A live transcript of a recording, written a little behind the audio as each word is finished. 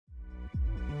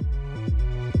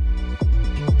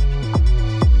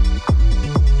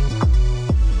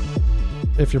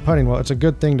if you're putting well, it's a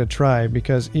good thing to try,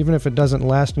 because even if it doesn't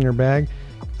last in your bag,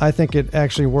 I think it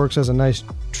actually works as a nice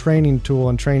training tool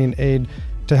and training aid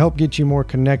to help get you more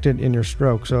connected in your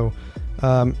stroke. So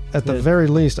at the very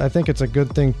least, I think it's a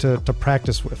good thing to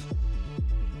practice with.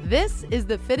 This is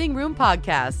the Fitting Room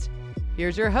Podcast.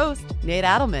 Here's your host, Nate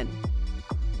Adelman.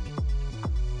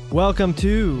 Welcome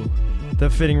to the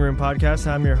Fitting Room Podcast.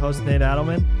 I'm your host, Nate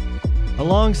Adelman.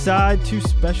 Alongside two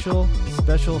special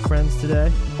friends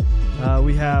today,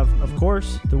 we have, of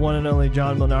course, the one and only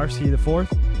John Milnarski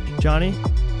IV. Johnny,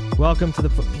 welcome to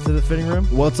the Fitting Room.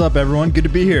 What's up, everyone? Good to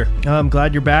be here. I'm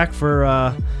glad you're back for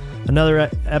another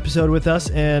episode with us,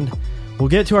 and we'll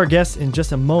get to our guests in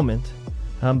just a moment.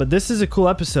 But this is a cool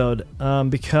episode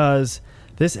because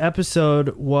this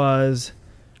episode was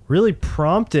really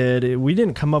prompted. We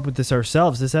didn't come up with this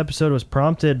ourselves. This episode was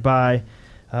prompted by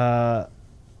a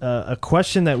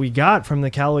question that we got from the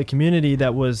Callaway community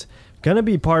that was going to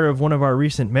be part of one of our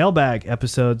recent mailbag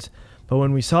episodes. But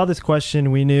when we saw this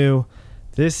question, we knew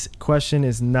this question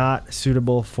is not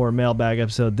suitable for a mailbag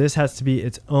episode. This has to be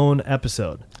its own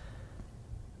episode.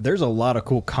 There's a lot of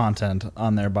cool content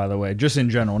on there, by the way, just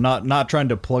in general. Not trying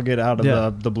to plug it out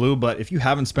of the blue, but if you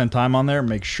haven't spent time on there,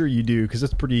 make sure you do, because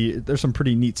there's some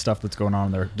pretty neat stuff that's going on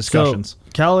in there. Discussions.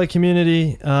 So, Callaway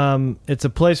community, it's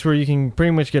a place where you can pretty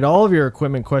much get all of your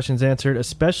equipment questions answered,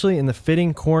 especially in the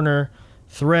Fitting Corner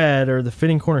thread or the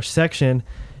Fitting Corner section.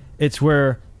 It's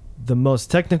where the most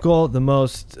technical, the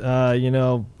most,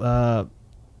 the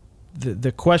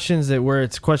questions where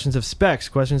it's questions of specs,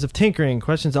 questions of tinkering,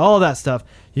 questions, all of that stuff,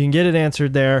 you can get it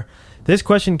answered there. This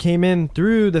question came in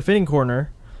through the Fitting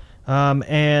Corner,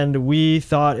 and we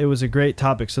thought it was a great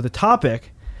topic. So the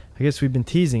topic, I guess we've been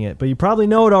teasing it, but you probably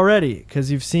know it already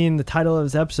because you've seen the title of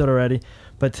this episode already.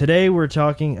 But today we're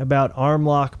talking about arm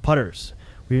lock putters.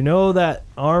 We know that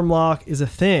arm lock is a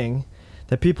thing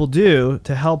that people do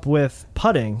to help with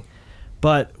putting,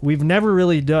 but we've never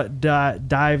really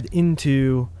dived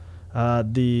into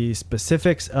the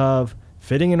specifics of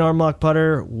fitting an arm lock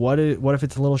putter. What if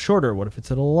it's a little shorter? What if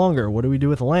it's a little longer? What do we do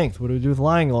with length? What do we do with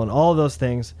lie angle? And all of those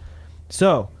things.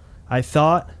 So I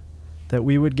thought that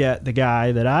we would get the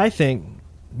guy that I think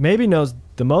maybe knows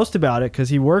the most about it, because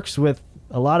he works with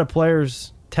a lot of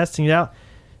players testing it out.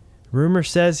 Rumor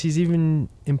says he's even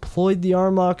employed the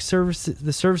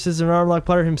services of an arm lock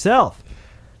putter himself.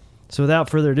 So without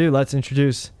further ado, let's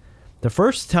introduce the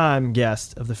first-time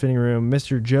guest of the Fitting Room,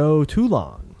 Mr. Joe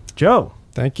Toulon. Joe.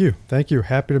 Thank you.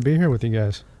 Happy to be here with you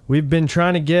guys. We've been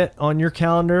trying to get on your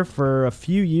calendar for a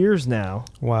few years now.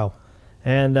 Wow.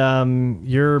 And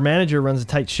your manager runs a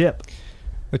tight ship.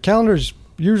 The calendar's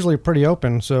usually pretty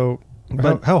open, so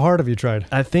how hard have you tried?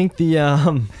 I think the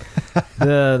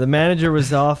manager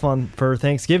was off for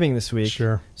Thanksgiving this week.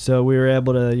 Sure. So we were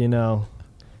able to,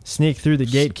 sneak through the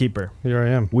gatekeeper. Here I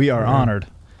am. We are honored.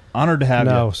 Honored to have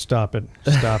you. No, stop it.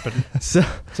 So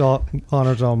it's all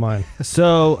honor's all mine.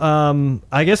 So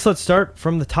I guess let's start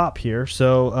from the top here.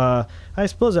 So I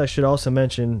suppose I should also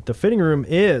mention the Fitting Room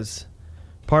is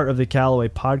part of the Callaway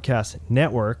Podcast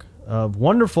Network of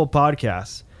wonderful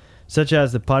podcasts, such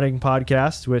as the Putting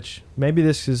Podcast, which maybe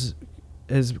this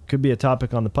could be a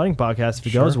topic on the Putting Podcast if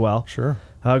it goes well. Sure.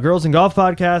 Girls and Golf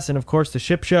Podcast, and of course the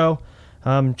Ship Show.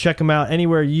 Check them out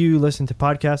anywhere you listen to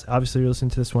podcasts. Obviously, you're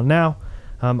listening to this one now.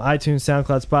 iTunes,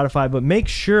 SoundCloud, Spotify, but make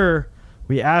sure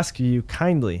we ask you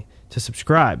kindly to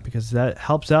subscribe, because that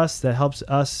helps us. That helps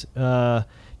us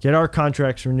get our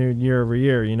contracts renewed year over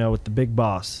year, with the big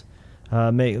boss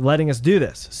letting us do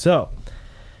this. So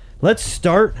let's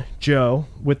start, Joe,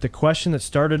 with the question that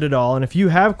started it all. And if you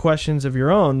have questions of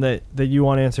your own that you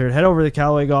want answered, head over to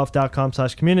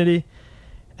CallawayGolf.com/community.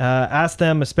 Ask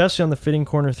them, especially on the Fitting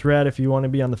Corner thread, if you want to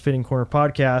be on the Fitting Corner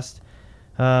podcast,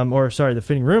 the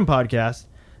Fitting Room podcast.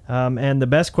 And the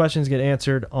best questions get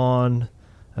answered on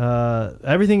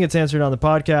everything gets answered on the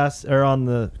podcast or on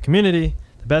the community.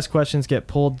 The best questions get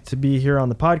pulled to be here on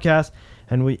the podcast,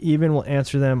 and we even will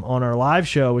answer them on our live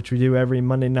show, which we do every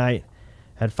Monday night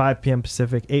at 5 p.m.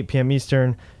 Pacific, 8 p.m.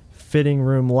 Eastern, Fitting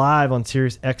Room Live on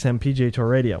Sirius XM PGA Tour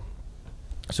Radio.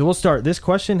 So we'll start. This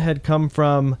question had come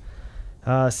from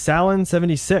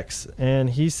Salin76,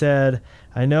 and he said,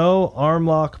 I know arm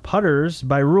lock putters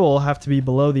by rule have to be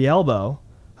below the elbow,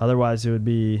 otherwise it would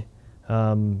be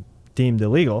deemed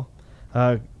illegal.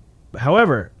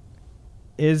 However,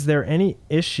 is there any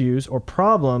issues or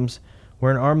problems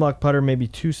where an arm lock putter may be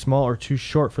too small or too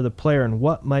short for the player, and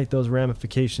what might those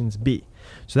ramifications be?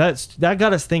 So that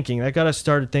got us thinking. That got us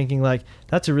started thinking, like,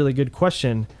 that's a really good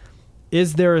question.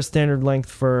 Is there a standard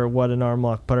length for what an arm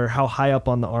lock putter? How high up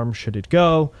on the arm should it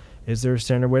go? Is there a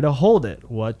standard way to hold it?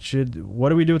 What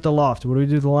do we do with the loft? What do we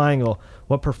do with the lie angle?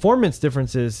 What performance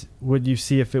differences would you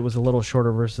see if it was a little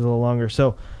shorter versus a little longer?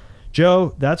 So,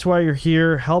 Joe, that's why you're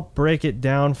here. Help break it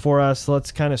down for us.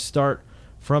 Let's kind of start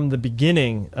from the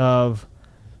beginning of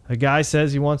a guy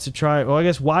says he wants to try. Well, I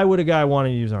guess why would a guy want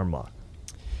to use arm lock?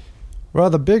 Well,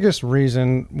 the biggest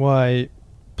reason why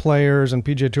players and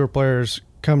PGA Tour players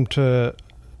come to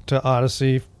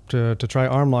Odyssey to try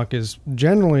arm lock is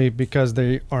generally because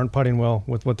they aren't putting well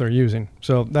with what they're using.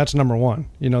 So that's number one.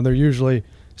 They're usually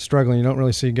struggling. You don't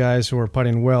really see guys who are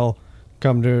putting well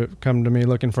come to me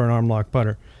looking for an arm lock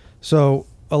putter. So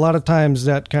a lot of times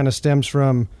that kind of stems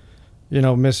from,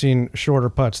 missing shorter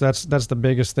putts. That's the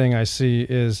biggest thing I see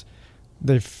is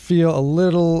they feel a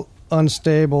little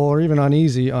unstable or even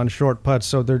uneasy on short putts.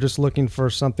 So they're just looking for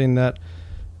something that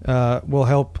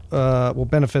will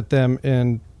benefit them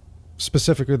in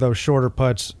specifically those shorter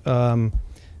putts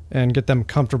and get them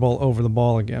comfortable over the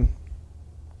ball again.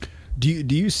 Do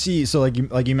you see, so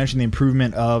like you mentioned the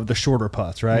improvement of the shorter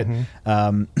putts, right?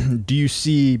 Mm-hmm. Do you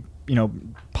see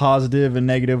positive and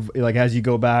negative, like as you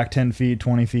go back 10 feet,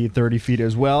 20 feet, 30 feet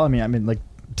as well? I mean, like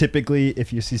typically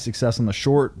if you see success on the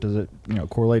short, does it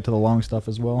correlate to the long stuff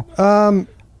as well?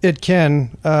 It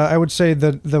can. I would say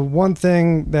that the one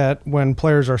thing that when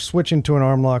players are switching to an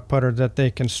arm lock putter that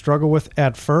they can struggle with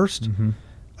at first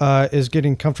is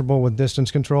getting comfortable with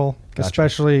distance control, Gotcha.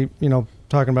 Especially,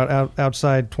 talking about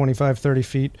outside 25, 30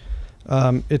 feet.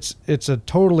 It's a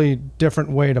totally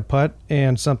different way to putt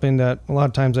and something that a lot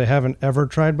of times they haven't ever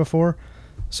tried before.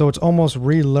 So it's almost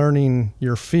relearning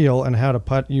your feel and how to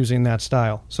putt using that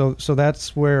style. So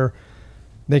that's where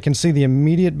they can see the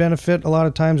immediate benefit a lot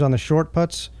of times on the short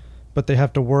putts, but they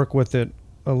have to work with it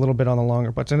a little bit on the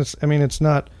longer putts. And it's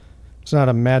not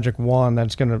a magic wand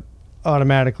that's going to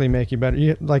automatically make you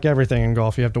better. Like everything in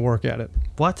golf, you have to work at it.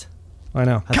 What? I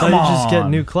know. I thought you just get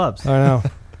new clubs. I know.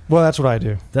 Well, that's what I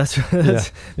do.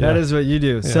 That is what you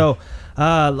do. Yeah. So,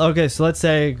 okay. So let's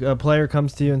say a player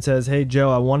comes to you and says, "Hey, Joe,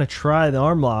 I want to try the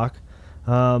arm lock.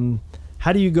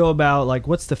 How do you go about, like,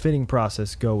 what's the fitting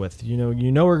process go with?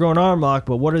 We're going arm lock,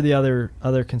 but what are the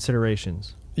other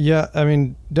considerations?" Yeah,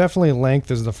 definitely length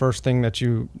is the first thing that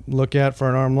you look at for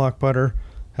an arm lock putter.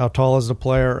 How tall is the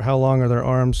player? How long are their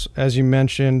arms? As you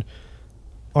mentioned,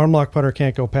 arm lock putter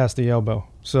can't go past the elbow.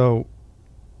 So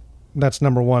that's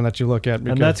number one that you look at.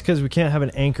 And that's because we can't have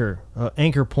an anchor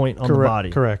point on the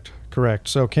body. Correct.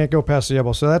 So can't go past the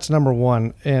elbow. So that's number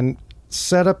one. And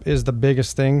setup is the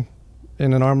biggest thing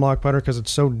in an arm lock putter because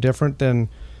it's so different than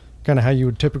kind of how you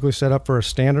would typically set up for a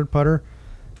standard putter.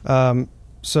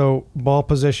 So ball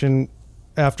position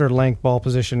after length, ball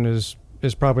position is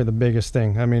probably the biggest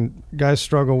thing. Guys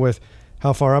struggle with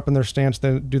how far up in their stance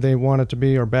do they want it to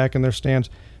be or back in their stance,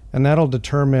 and that'll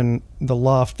determine the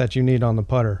loft that you need on the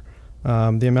putter.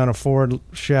 The amount of forward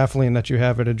shaft lean that you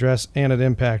have at address and at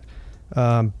impact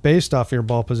based off your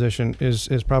ball position is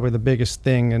probably the biggest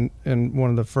thing and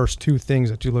one of the first two things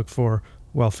that you look for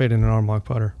while fitting an arm lock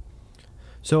putter.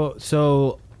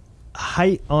 So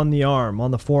height on the arm, on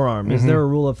the forearm, is there a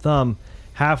rule of thumb?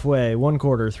 Halfway,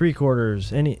 1/4,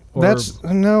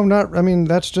 3/4,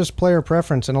 that's just player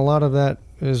preference, and a lot of that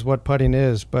is what putting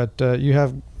is. But you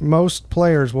have most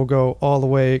players will go all the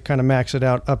way, kind of max it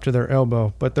out up to their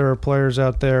elbow. But there are players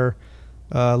out there.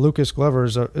 Lucas Glover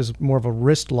is more of a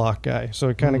wrist lock guy, so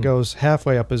it kind of goes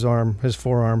halfway up his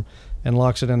forearm, and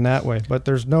locks it in that way. But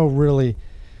there's no really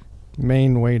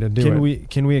main way to do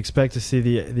it. Can we expect to see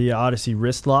the Odyssey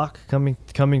wrist lock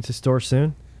coming to store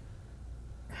soon?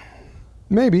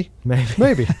 Maybe. We're not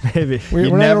never going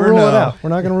to rule know. it out.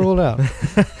 We're not going to rule it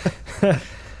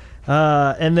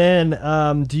out. And then,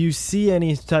 do you see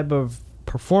any type of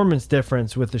performance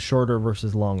difference with the shorter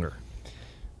versus longer?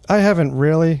 I haven't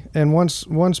really. And once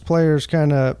players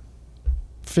kind of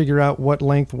figure out what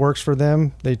length works for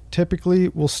them, they typically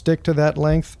will stick to that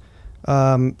length.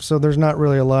 So there's not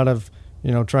really a lot of,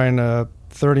 trying a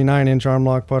 39-inch arm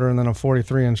lock putter and then a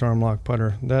 43-inch arm lock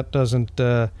putter. That doesn't.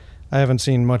 I haven't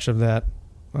seen much of that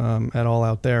at all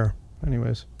out there.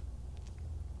 Anyways.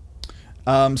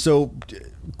 So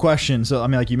question. So,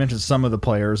 like you mentioned some of the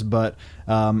players, but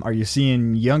are you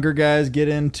seeing younger guys get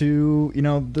into,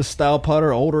 the style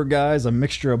putter, older guys, a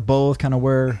mixture of both? Kind of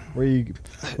what are you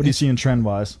seeing trend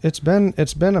wise? It's been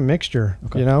a mixture,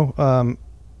 Okay.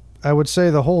 I would say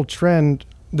the whole trend,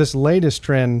 this latest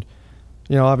trend,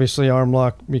 obviously arm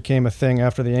lock became a thing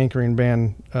after the anchoring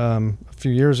ban a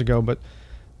few years ago, but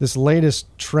this latest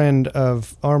trend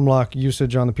of arm lock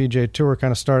usage on the PGA Tour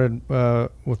kind of started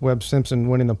with Webb Simpson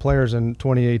winning the Players in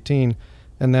 2018.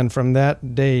 And then from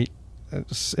that date,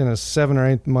 in a 7 or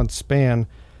 8 month span,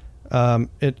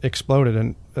 it exploded.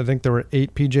 And I think there were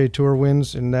 8 PGA Tour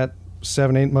wins in that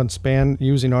 7-8 month span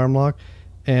using arm lock.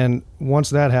 And once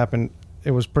that happened,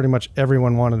 it was pretty much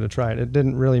everyone wanted to try it. It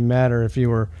didn't really matter if you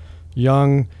were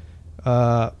young,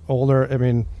 older. I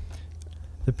mean,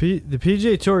 the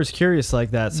PGA Tour is curious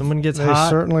like that. Someone gets hot. They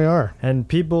certainly are. And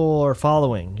people are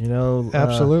following,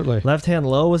 Absolutely. Left hand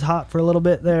low was hot for a little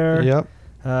bit there. Yep.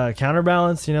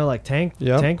 Counterbalance, like Tank.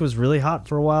 Yep. Tank was really hot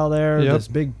for a while there. Yep. This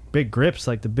big grips,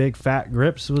 like the big fat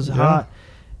grips was hot.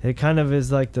 It kind of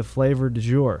is like the flavor du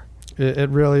jour. It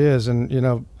really is.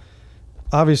 And,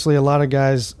 obviously a lot of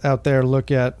guys out there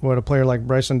look at what a player like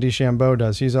Bryson DeChambeau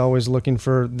does. He's always looking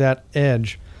for that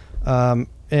edge. And,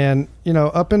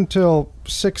 up until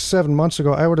 6-7 months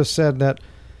ago, I would have said that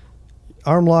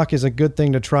arm lock is a good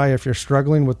thing to try if you're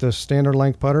struggling with the standard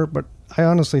length putter, but I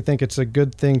honestly think it's a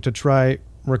good thing to try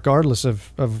regardless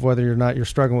of whether or not you're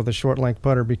struggling with a short length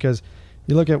putter, because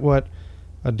you look at what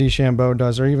a DeChambeau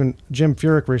does, or even Jim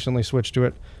Furyk recently switched to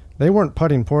it. They weren't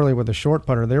putting poorly with a short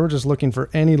putter. They were just looking for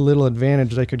any little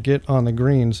advantage they could get on the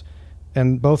greens.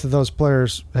 And both of those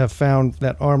players have found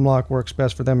that arm lock works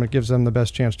best for them. It gives them the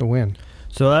best chance to win.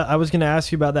 So I was going to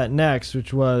ask you about that next,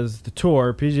 which was the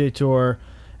Tour, PGA Tour,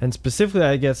 and specifically,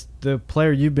 I guess, the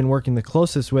player you've been working the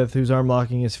closest with who's arm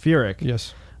locking is Furyk.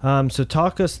 Yes. So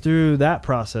talk us through that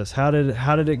process. How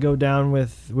did it go down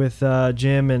with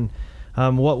Jim, and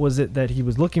what was it that he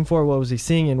was looking for? What was he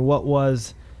seeing, and what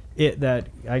was it that,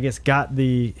 I guess, got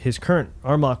his current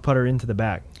arm lock putter into the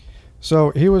bag?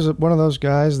 So he was one of those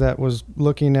guys that was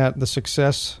looking at the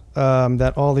success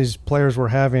that all these players were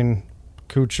having.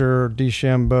 Kuchar,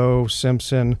 DeChambeau,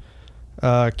 Simpson,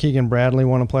 Keegan Bradley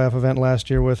won a playoff event last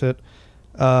year with it.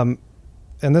 And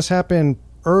this happened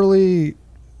early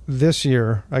this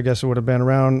year, I guess it would have been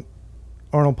around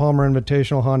Arnold Palmer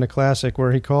Invitational Honda Classic,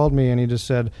 where he called me and he just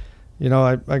said,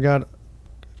 I got a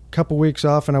couple weeks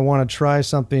off and I want to try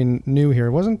something new here.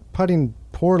 It wasn't putting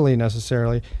poorly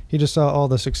necessarily. He just saw all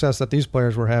the success that these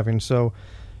players were having. So,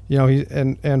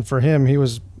 and for him, he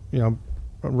was,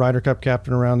 a Ryder Cup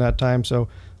captain around that time. So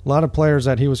a lot of players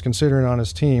that he was considering on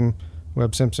his team,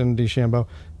 Webb Simpson, DeChambeau,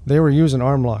 they were using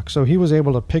arm lock. So he was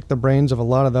able to pick the brains of a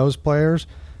lot of those players.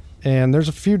 And there's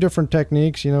a few different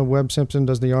techniques. Webb Simpson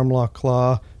does the arm lock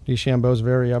claw. DeChambeau's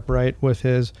very upright with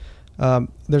his.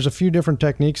 There's a few different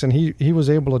techniques, and he was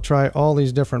able to try all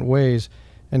these different ways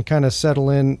and kind of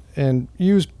settle in and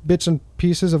use bits and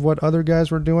pieces of what other guys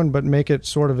were doing, but make it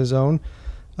sort of his own.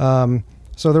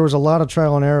 So there was a lot of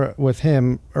trial and error with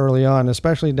him early on,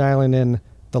 especially dialing in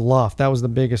the loft. That was the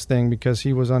biggest thing, because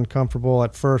he was uncomfortable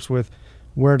at first with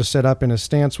where to set up in his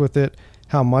stance with it,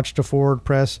 how much to forward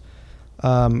press.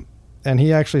 And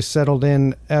he actually settled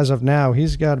in, as of now,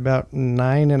 he's got about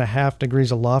 9.5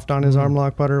 degrees of loft on his arm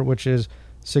lock putter, which is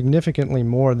significantly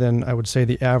more than I would say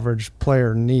the average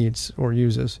player needs or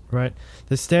uses. Right.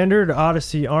 The standard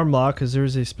Odyssey arm lock, because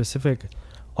there's a specific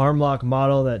arm lock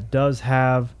model that does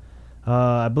have,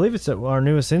 I believe it's our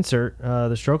newest insert,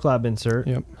 the Stroke Lab insert.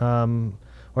 Yep.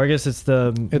 Or I guess it's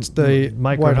the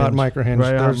White Hot micro hinge.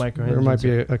 There might be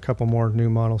a couple more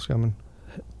new models coming.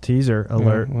 Teaser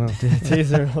alert. Yeah, well.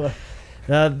 Teaser alert.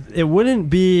 It wouldn't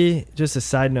be, just a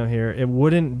side note here, it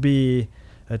wouldn't be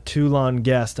a Toulon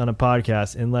guest on a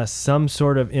podcast unless some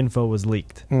sort of info was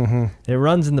leaked. Mm-hmm. It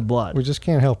runs in the blood. We just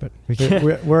can't help it.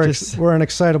 We're an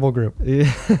excitable group.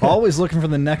 Yeah. Always looking for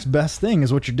the next best thing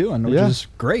is what you're doing, which is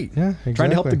great. Yeah, exactly. Trying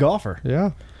to help the golfer.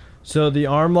 Yeah. So the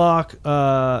arm lock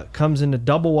comes into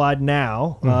double wide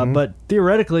now, but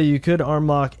theoretically you could arm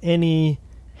lock any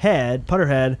putter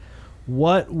head.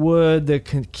 What would the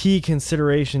key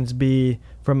considerations be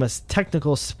from a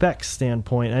technical spec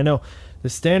standpoint? I know the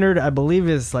standard, I believe,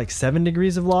 is like 7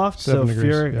 degrees of loft. So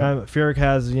Furyk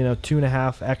has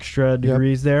 2.5 extra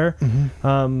degrees there.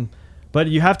 Mm-hmm. But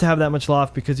you have to have that much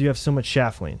loft because you have so much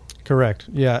shaft lean. Correct.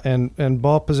 Yeah, and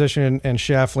ball position and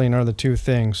shaft lean are the two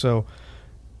things. So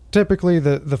typically,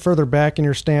 the further back in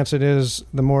your stance it is,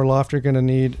 the more loft you're going to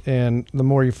need, and the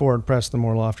more you forward press, the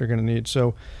more loft you're going to need.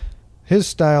 So his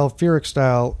style, Furyk's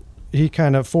style, he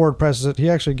kind of forward presses it. He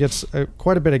actually gets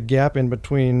quite a bit of gap in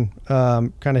between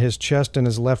kind of his chest and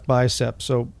his left bicep.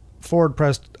 So forward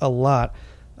pressed a lot,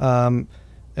 and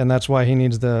that's why he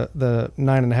needs the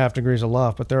 9.5 degrees of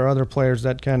loft. But there are other players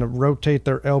that kind of rotate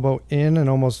their elbow in and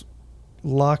almost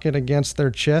lock it against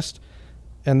their chest.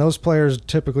 And those players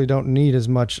typically don't need as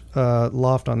much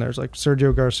loft on theirs. Like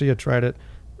Sergio Garcia tried it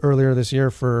earlier this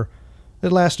year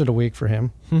it lasted a week for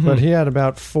him, but he had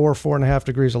about 4.5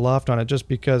 degrees of loft on it just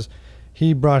because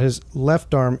he brought his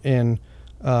left arm in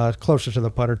closer to the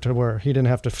putter to where he didn't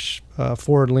have to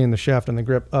forward lean the shaft and the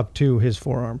grip up to his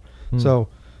forearm. So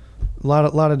a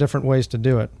lot of different ways to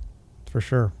do it. for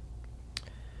sure.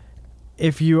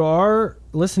 If you are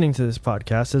listening to this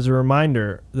podcast, as a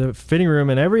reminder, the Fitting Room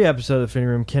and every episode of the Fitting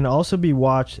Room can also be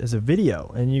watched as a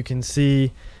video, and you can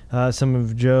see some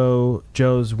of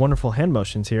Joe's wonderful hand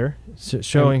motions here,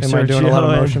 showing Am I doing a lot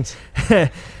of motions?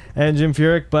 And Jim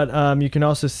Furyk. But you can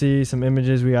also see some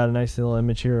images. We got a nice little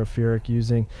image here of Furyk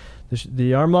using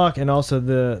the arm lock, and also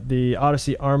the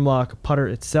Odyssey arm lock putter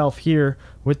itself here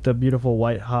with the beautiful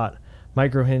white hot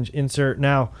micro hinge insert.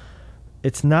 Now,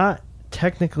 it's not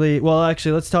technically, well,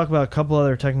 actually, let's talk about a couple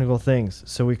other technical things.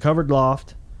 So we covered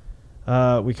loft,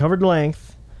 we covered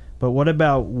length, but what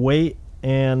about weight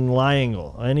and lie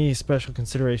angle? Any special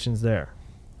considerations there?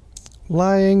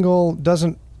 Lie angle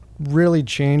doesn't really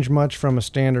change much from a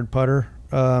standard putter.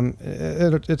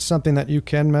 It's something that you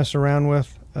can mess around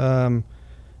with.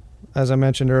 As I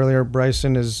mentioned earlier,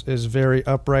 Bryson is very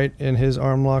upright in his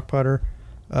arm lock putter,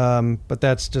 but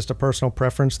that's just a personal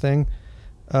preference thing.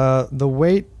 The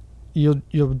weight,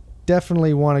 you'll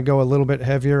definitely want to go a little bit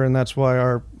heavier, and that's why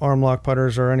our arm lock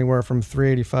putters are anywhere from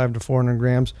 385 to 400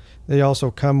 grams. They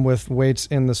also come with weights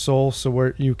in the sole, so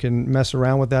where you can mess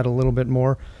around with that a little bit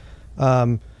more.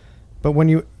 But when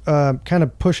you kind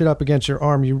of push it up against your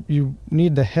arm, you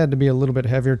need the head to be a little bit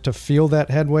heavier to feel that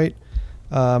head weight.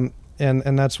 And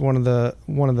that's one of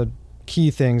the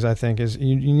key things, I think, is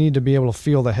you need to be able to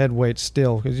feel the head weight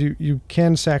still, because you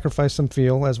can sacrifice some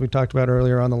feel, as we talked about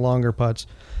earlier, on the longer putts.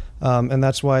 And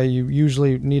that's why you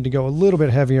usually need to go a little bit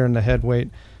heavier in the head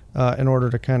weight in order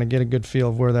to kind of get a good feel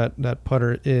of where that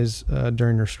putter is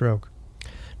during your stroke.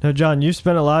 Now, John, you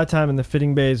spent a lot of time in the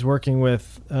fitting bays working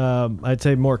with, I'd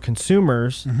say, more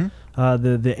consumers,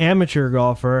 the amateur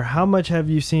golfer. How much have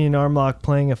you seen arm lock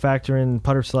playing a factor in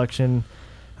putter selection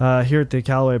here at the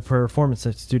Callaway Performance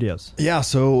Studios? Yeah,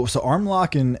 so arm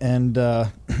lock and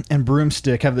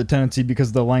broomstick have the tendency, because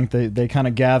of the length, they kind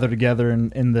of gather together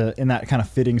in that kind of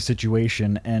fitting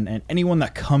situation, and anyone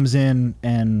that comes in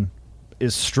and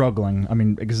is struggling, I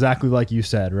mean, exactly like you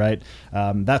said, right?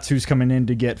 That's who's coming in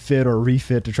to get fit or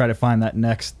refit to try to find that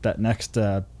next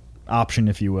option,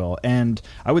 if you will. And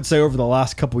I would say over the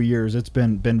last couple of years, it's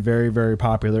been very, very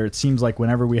popular. It seems like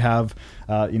whenever we have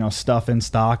stuff in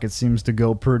stock, it seems to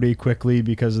go pretty quickly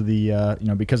because of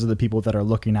the people that are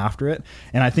looking after it.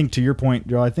 And I think, to your point,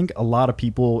 Joe, I think a lot of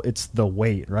people, it's the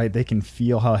weight, right? They can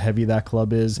feel how heavy that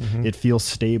club is. It feels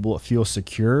stable, it feels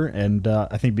secure, and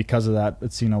I think because of that,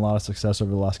 it's seen a lot of success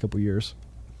over the last couple of years.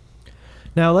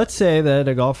 Now, let's say that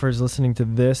a golfer is listening to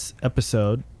this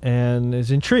episode and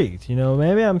is intrigued.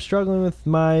 Maybe I'm struggling with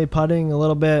my putting a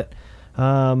little bit.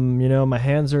 My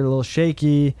hands are a little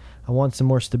shaky. I want some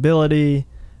more stability.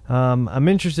 I'm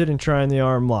interested in trying the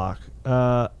arm lock.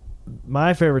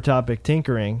 My favorite topic,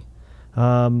 tinkering.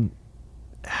 How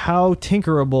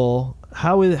tinkerable?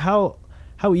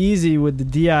 How easy would the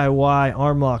DIY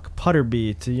arm lock putter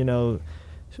be to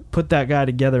put that guy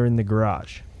together in the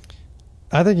garage?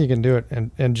 I think you can do it,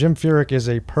 and Jim Furyk is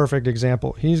a perfect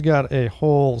example. He's got a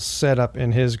whole setup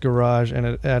in his garage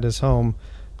and at his home,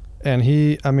 and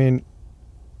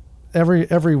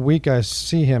every week I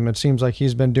see him, it seems like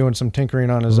he's been doing some tinkering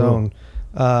on his own.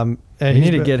 And you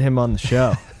need to get him on the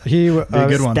show. Be a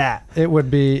good one. It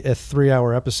would be a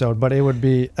 3-hour episode, but it would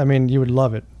be, you would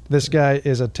love it. This guy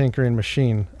is a tinkering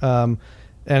machine.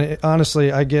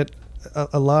 Honestly, I get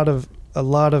a lot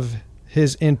of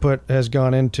his input has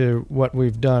gone into what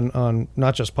we've done on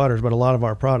not just putters, but a lot of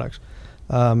our products.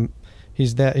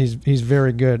 He's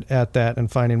very good at that and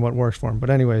finding what works for him. But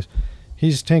anyways,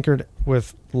 he's tinkered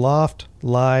with loft,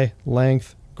 lie,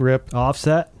 length, grip,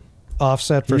 offset for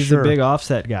sure. He's a big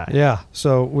offset guy. Yeah.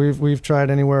 So we've tried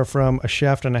anywhere from a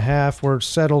shaft and a half. We're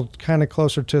settled kind of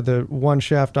closer to the one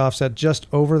shaft offset, just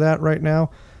over that right now.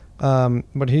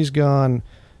 But he's gone,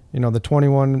 the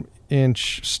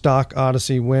 21-inch stock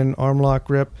Odyssey Win arm lock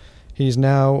grip. He's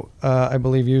now, I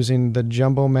believe, using the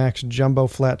Jumbo Max Jumbo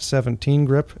Flat 17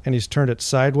 grip, and he's turned it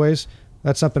sideways.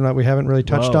 That's something that we haven't really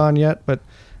touched on yet, but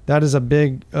that is a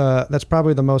big, that's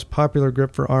probably the most popular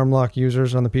grip for arm lock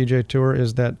users on the PGA Tour,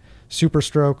 is that Super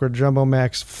Stroke or Jumbo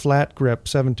Max flat grip,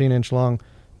 17-inch long,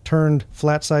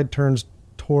 flat side turns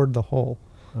toward the hole.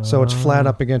 So it's flat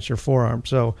up against your forearm.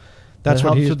 So that's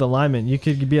what helps with alignment. You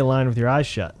could be aligned with your eyes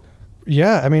shut.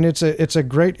 Yeah, it's a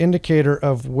great indicator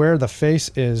of where the face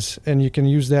is, and you can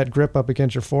use that grip up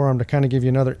against your forearm to kind of give you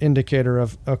another indicator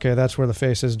of, okay, that's where the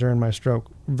face is during my stroke.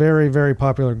 Very, very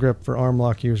popular grip for arm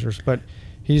lock users, but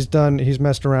he's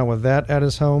messed around with that at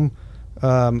his home.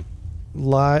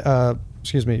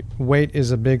 Weight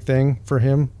is a big thing for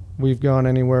him. We've gone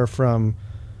anywhere from,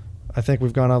 I think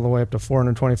we've gone all the way up to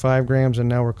 425 grams, and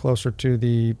now we're closer to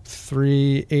the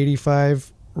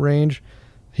 385 range.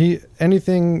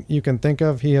 anything you can think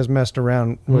of, he has messed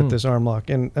around with this arm lock.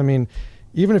 And I mean,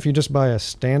 even if you just buy a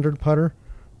standard putter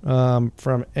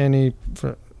from any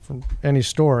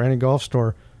store, any golf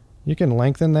store, you can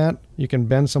lengthen that. You can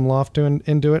bend some loft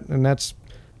into it, and that's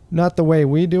not the way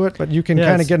we do it, but you can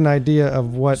kind of get an idea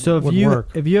of what would work.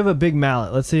 If you have a big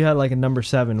mallet, let's say you had like a number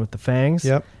 7 with the fangs,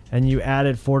 yep, and you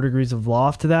added 4 degrees of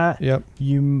loft to that, yep,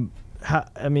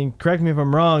 I mean, correct me if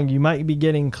I'm wrong, you might be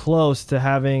getting close to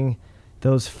having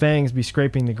those fangs be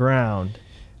scraping the ground.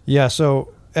 Yeah,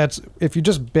 so if you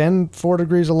just bend 4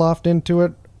 degrees of loft into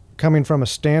it, coming from a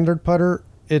standard putter,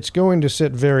 it's going to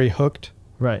sit very hooked.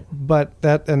 Right. But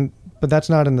that's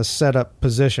not in the setup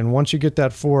position. Once you get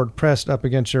that forward pressed up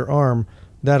against your arm,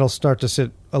 that'll start to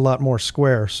sit a lot more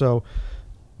square. So,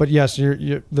 but yes,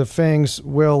 the fangs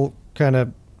will kind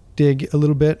of dig a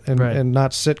little bit and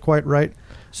not sit quite right.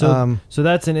 So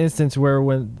that's an instance where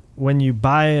when you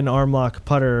buy an arm lock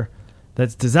putter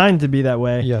that's designed to be that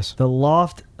way, yes, the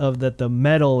loft that the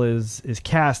metal is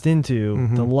cast into,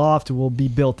 the loft will be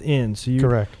built in. So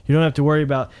correct. You don't have to worry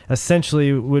about,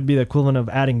 essentially would be the equivalent of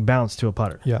adding bounce to a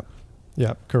putter. Yeah.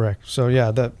 Yeah, correct. So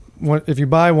yeah, if you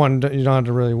buy one, you don't have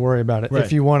to really worry about it. Right.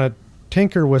 If you want to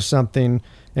tinker with something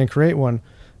and create one,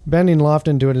 bending loft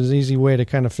into it is an easy way to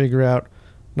kind of figure out,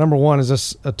 number one, is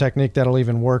this a technique that'll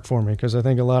even work for me? Because I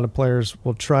think a lot of players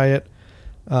will try it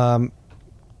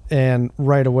and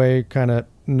right away kind of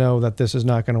know that this is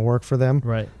not going to work for them.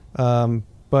 Right.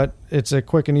 But it's a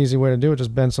quick and easy way to do it.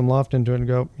 Just bend some loft into it and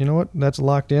go, you know what? That's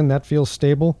locked in. That feels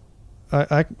stable.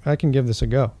 I can give this a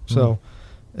go. So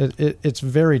it's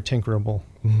very tinkerable.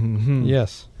 Mm-hmm.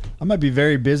 Yes. I might be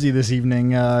very busy this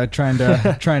evening trying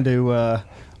to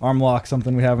arm lock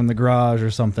something we have in the garage or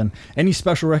something. Any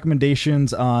special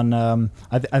recommendations on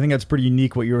I think that's pretty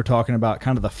unique what you were talking about,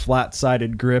 kind of the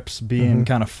flat-sided grips being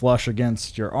kind of flush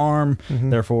against your arm,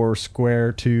 therefore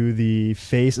square to the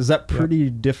face. Is that pretty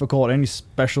difficult? Any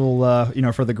special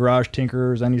for the garage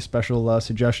tinkerers, any special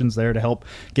suggestions there to help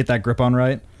get that grip on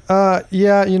right?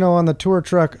 Yeah, on the tour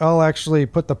truck, I'll actually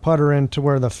put the putter in to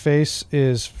where the face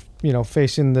is,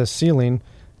 facing the ceiling,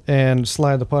 and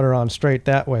slide the putter on straight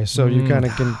that way. So you kind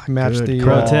of can match the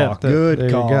pro tip. There you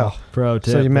go. Pro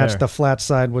tip. So you match the flat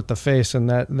side with the face, and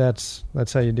that's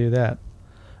how you do that.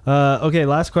 Okay,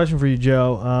 last question for you,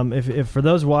 Joe. If for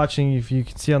those watching, if you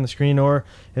can see on the screen, or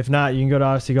if not, you can go to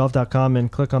odysseygolf.com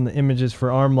and click on the images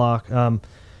for arm lock.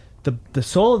 The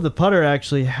sole of the putter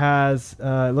actually has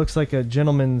it looks like a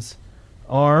gentleman's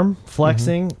arm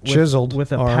flexing chiseled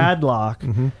with a arm. padlock.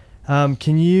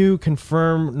 Can you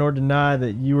confirm nor deny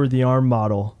that you were the arm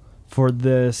model for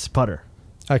this putter?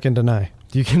 I can deny.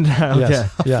 You can deny. Okay.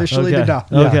 Yes. Yeah. Officially deny.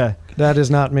 Yeah. Okay. That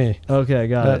is not me. Okay,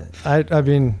 got it. I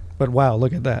mean, but wow,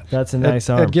 look at that. That's a nice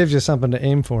arm. It gives you something to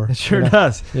aim for. It sure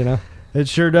does. It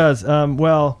sure does.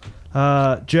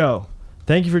 Joe,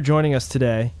 thank you for joining us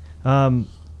today.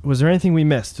 Was there anything we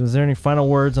missed? Was there any final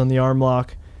words on the arm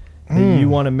lock that you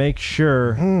want to make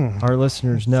sure our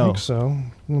listeners know? I think so.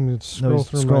 Let me scroll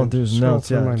through his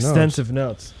notes. Yeah, extensive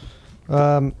notes.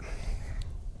 I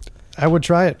would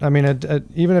try it. I mean,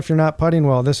 even if you're not putting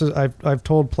well, I've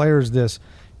told players this.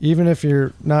 Even if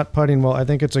you're not putting well, I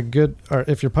think it's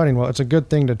if you're putting well, it's a good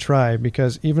thing to try,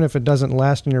 because even if it doesn't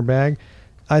last in your bag,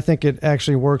 I think it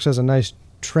actually works as a nice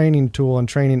training tool and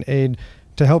training aid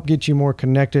to help get you more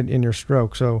connected in your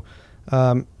stroke. So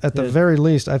at the very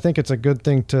least, I think it's a good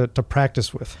thing to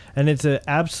practice with. And it's an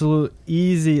absolute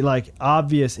easy,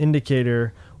 obvious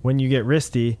indicator when you get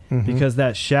wristy, because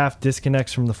that shaft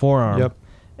disconnects from the forearm. Yep.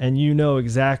 And you know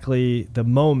exactly the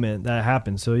moment that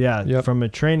happens. So from a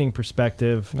training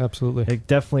perspective, absolutely, it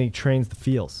definitely trains the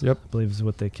feels. Yep. I believe is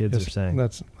what the kids are saying.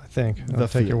 That's, I think. I'll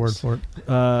take your word for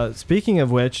it. Speaking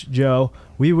of which, Joe,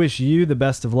 we wish you the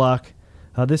best of luck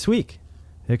this week.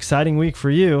 Exciting week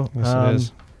for you. Yes, it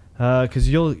is.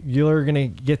 Because you're going to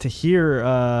get to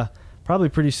hear probably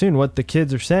pretty soon what the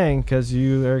kids are saying, because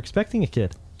you are expecting a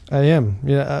kid. I am.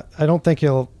 Yeah, I don't think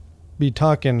he'll be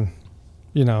talking,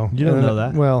 You don't know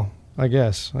that. Well, I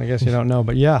guess you don't know.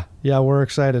 But yeah, we're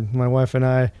excited. My wife and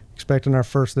I expecting our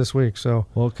first this week. So,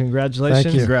 well, congratulations.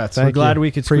 Thank you. Congrats. We're glad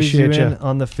we could squeeze you in you.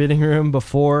 on the fitting room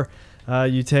before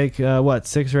you take,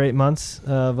 6 or 8 months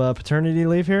of paternity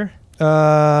leave here?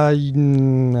 I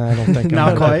don't think Not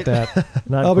I'm quite. like that.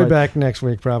 I'll be back next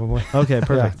week probably. Okay,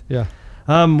 perfect. Yeah.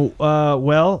 By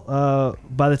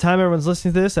the time everyone's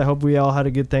listening to this, I hope we all had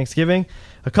a good Thanksgiving.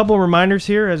 A couple of reminders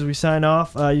here as we sign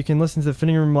off. You can listen to the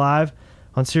Fitting Room live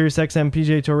on SiriusXM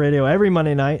PGA Tour Radio every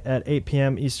Monday night at 8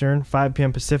 p.m. Eastern, 5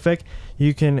 p.m. Pacific.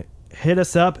 You can hit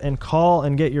us up and call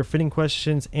and get your fitting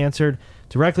questions answered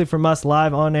directly from us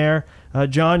live on air.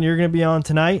 John, you're going to be on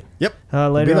tonight. Yep.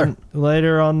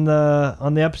 Later on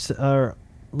the episode, or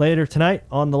later tonight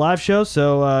on the live show.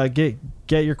 So get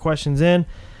your questions in.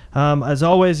 As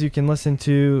always, you can listen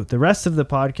to the rest of the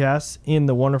podcasts in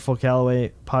the wonderful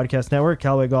Callaway Podcast Network,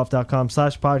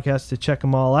 CallawayGolf.com/podcast to check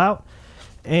them all out.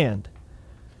 And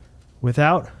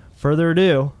without further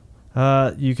ado,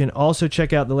 you can also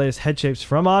check out the latest head shapes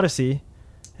from Odyssey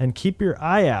and keep your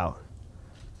eye out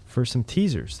for some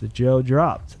teasers that Joe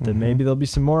dropped. That maybe there'll be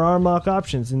some more arm lock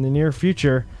options in the near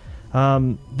future.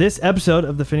 This episode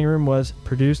of The Fitting Room was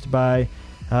produced by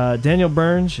Daniel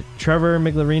Burns, Trevor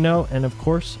Miglarino, and of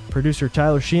course, producer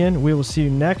Tyler Sheehan. We will see you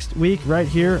next week right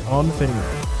here on The Fitting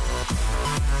Room.